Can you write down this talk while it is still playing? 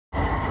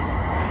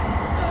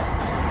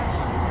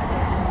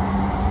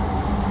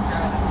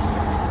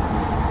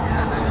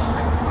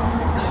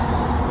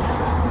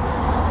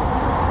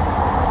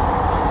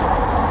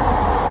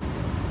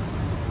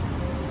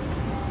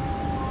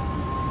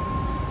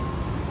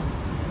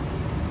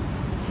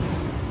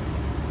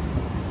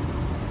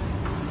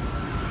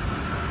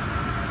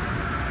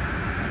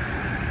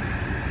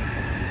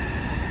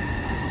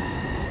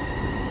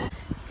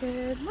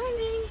Good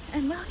morning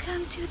and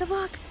welcome to the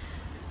vlog.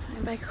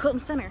 I'm back at Colton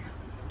Center.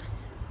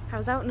 I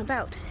was out and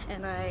about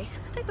and I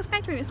took the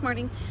Skytrain this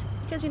morning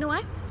because you know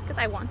why? Because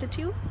I wanted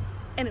to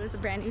and it was a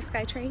brand new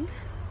Skytrain.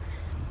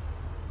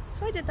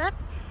 So I did that.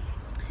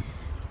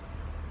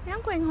 Now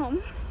I'm going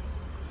home.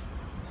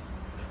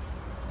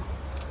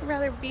 I'd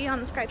rather be on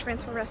the Skytrain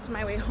for the rest of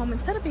my way home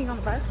instead of being on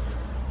the bus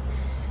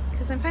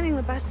because I'm finding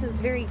the bus is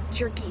very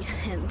jerky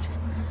and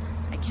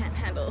I can't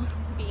handle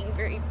being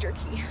very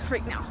jerky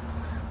right now.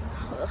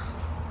 Ugh.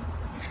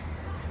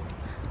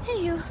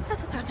 Anywho,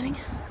 that's what's happening.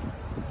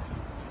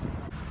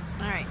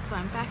 Alright, so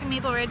I'm back in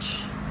Maple Ridge.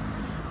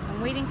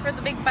 I'm waiting for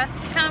the big bus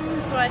to come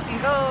so I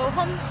can go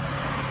home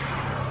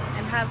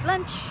and have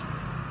lunch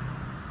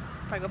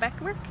before I go back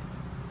to work.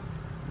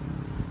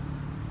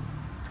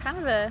 It's kind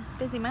of a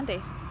busy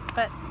Monday,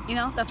 but you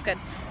know, that's good.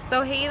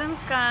 So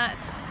Hayden's got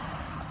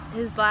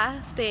his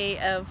last day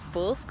of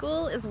full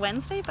school is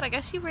Wednesday, but I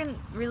guess you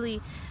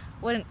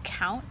wouldn't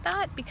count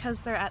that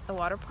because they're at the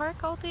water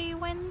park all day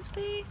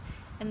Wednesday,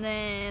 and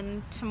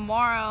then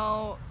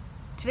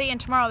today and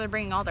tomorrow they're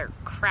bringing all their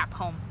crap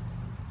home.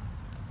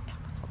 Yeah,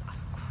 that's a lot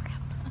of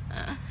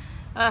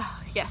crap.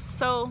 Yes,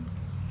 so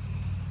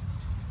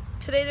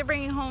today they're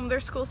bringing home their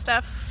school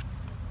stuff.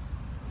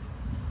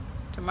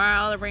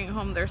 Tomorrow they're bringing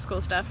home their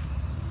school stuff.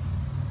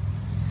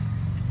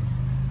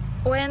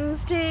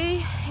 Wednesday,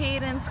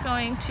 Hayden's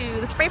going to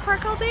the spray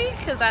park all day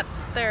because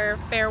that's their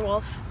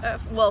farewell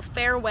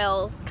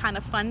kind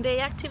of fun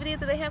day activity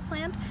that they have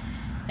planned.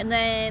 And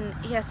then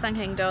he has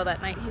Sanghang Do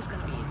that night. He's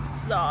going to be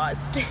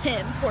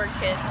exhausted, poor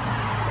kid.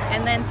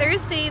 And then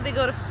Thursday they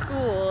go to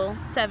school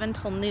 7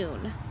 till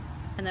noon.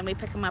 And then we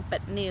pick him up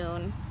at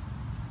noon,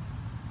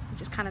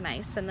 which is kind of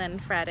nice. And then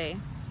Friday,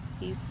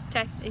 he's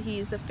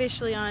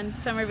officially on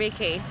summer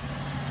vacay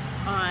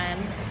on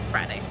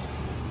Friday.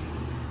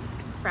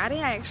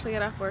 Friday I actually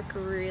get off work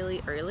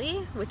really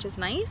early, which is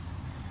nice.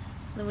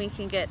 Then we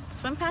can get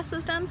swim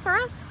passes done for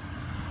us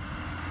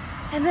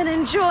and then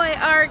enjoy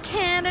our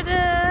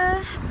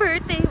Canada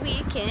birthday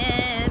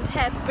weekend.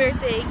 Happy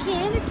birthday,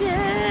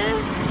 Canada!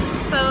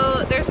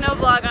 So there's no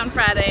vlog on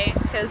Friday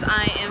because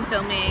I am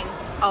filming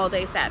all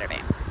day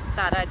Saturday.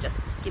 Thought I'd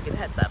just give you the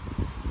heads up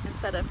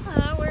instead of,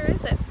 where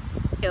is it?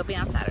 It'll be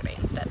on Saturday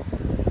instead.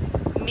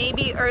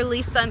 Maybe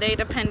early Sunday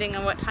depending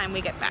on what time we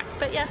get back,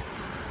 but yeah.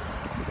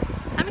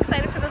 I'm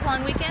excited for this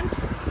long weekend.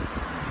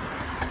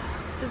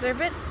 Deserve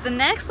it. The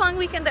next long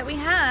weekend that we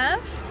have,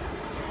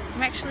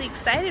 I'm actually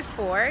excited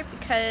for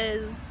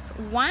because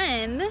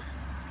one,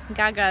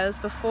 Gaga is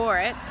before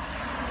it.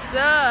 So,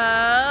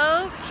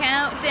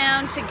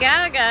 countdown to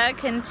Gaga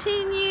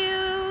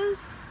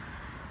continues.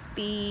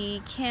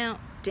 The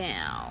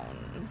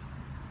countdown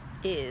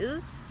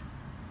is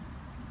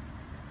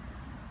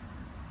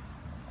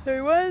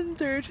 31,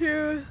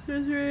 32,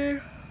 33,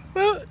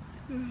 well,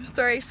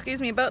 sorry,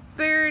 excuse me, about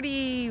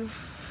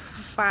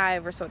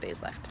 35 or so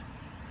days left.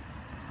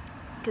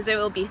 Because there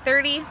will be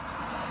 30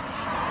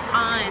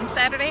 on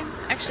Saturday,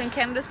 actually in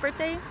Canada's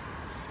birthday.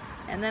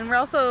 And then we're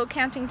also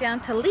counting down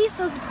to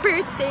Lisa's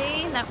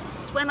birthday, and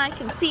that's when I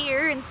can see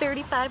her in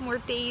 35 more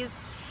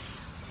days.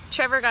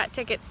 Trevor got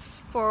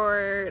tickets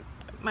for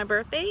my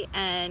birthday,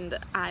 and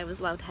I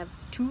was allowed to have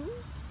 2.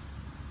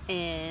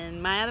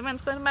 And my other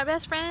one's going to my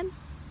best friend.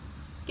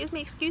 Gives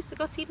me an excuse to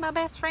go see my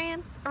best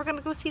friend. We're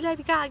gonna go see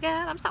Lady Gaga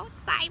and I'm so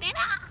excited.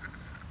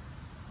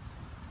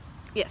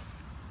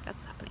 Yes,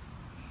 that's happening.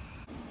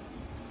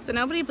 So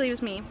nobody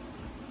believes me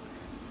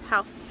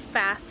how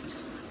fast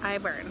I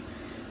burn.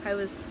 I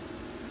was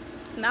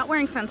not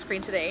wearing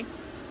sunscreen today.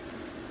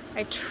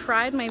 I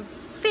tried my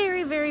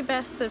very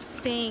best of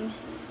staying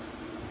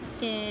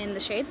in the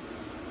shade.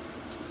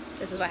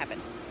 This is what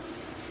happened.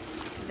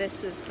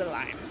 This is the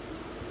line.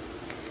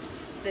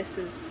 This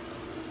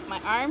is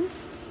my arm.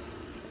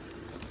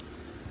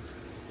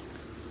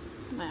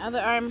 My other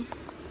arm.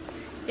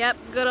 Yep,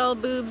 good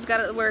old boobs got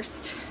it the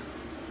worst.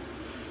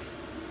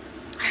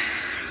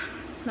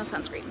 No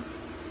sunscreen.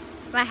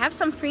 I have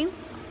sunscreen.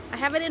 I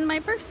have it in my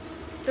purse.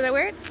 Did I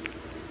wear it?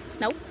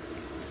 Nope.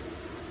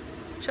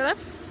 Should have?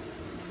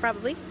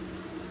 Probably.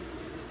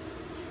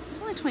 It's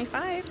only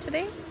 25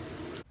 today.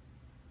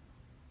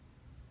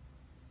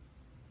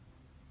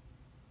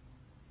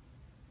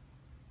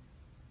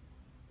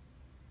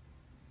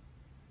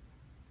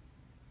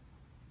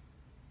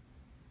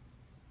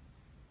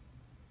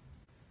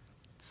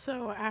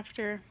 So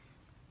after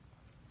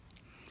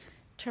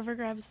Trevor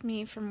grabs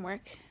me from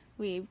work,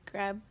 we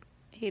grab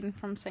Hayden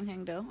from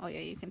Sanghang Do. Oh yeah,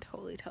 you can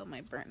totally tell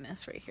my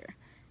burntness right here.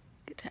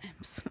 Good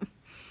times.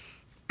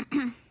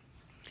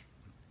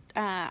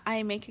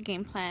 I make a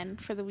game plan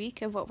for the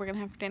week of what we're gonna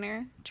have for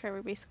dinner.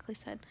 Trevor basically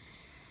said,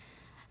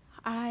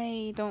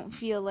 I don't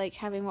feel like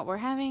having what we're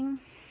having,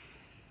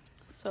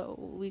 so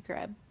we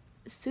grab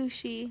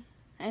sushi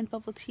and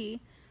bubble tea,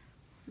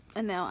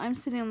 and now I'm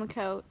sitting on the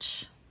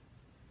couch.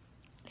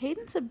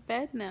 Hayden's in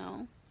bed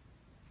now.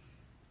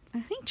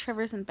 I think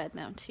Trevor's in bed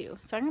now too.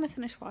 So I'm gonna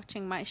finish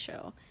watching my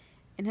show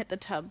and hit the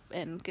tub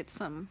and get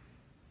some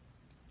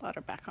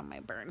water back on my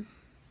burn.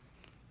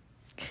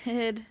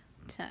 Good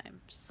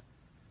times.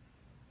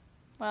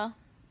 well,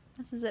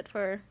 this is it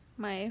for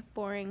my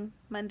boring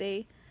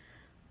Monday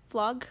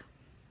vlog.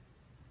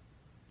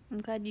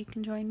 I'm glad you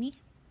can join me.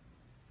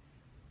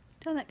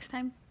 Till next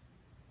time.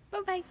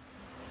 Bye-bye.